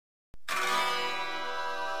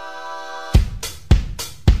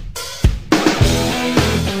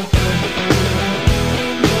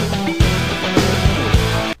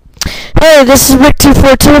Hey, this is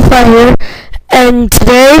Rick2425 here, and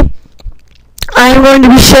today I'm going to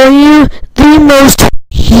be showing you the most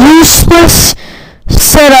useless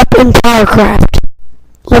setup in Powercraft.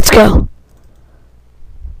 Let's go.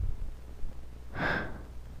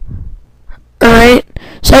 Alright,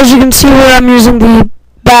 so as you can see here, I'm using the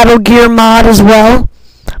Battle Gear mod as well.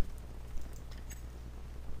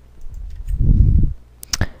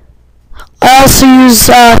 I also use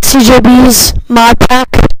CJB's mod pack,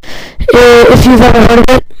 if you've ever heard of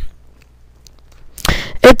it.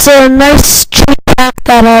 It's a nice cheap pack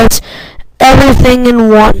that has everything in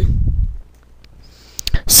one.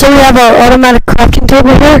 So we have our automatic crafting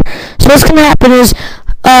table here. So what's going to happen is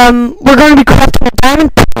we're going to be crafting a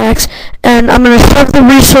diamond pickaxe, and I'm going to shove the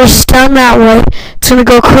resources down that way. It's going to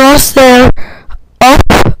go across there,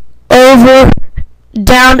 up, over,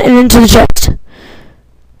 down, and into the chest.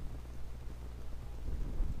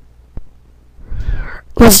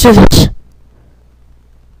 Let's do this.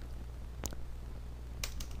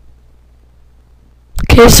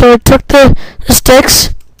 Okay, so I took the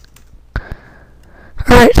sticks.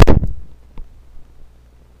 Alright.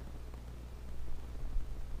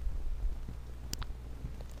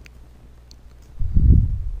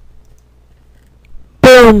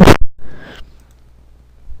 Boom.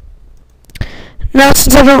 Now,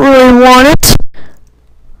 since I don't really want it,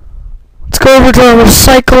 let's go over to our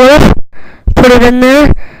recycler. Put it in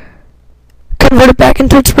there, convert it back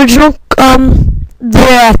into its original,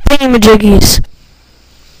 thingamajiggies.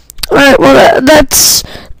 Alright, well, that's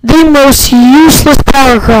the most useless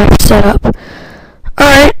Powercraft setup.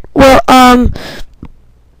 Alright, well,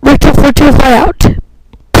 Rick2425 out.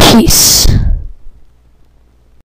 Peace.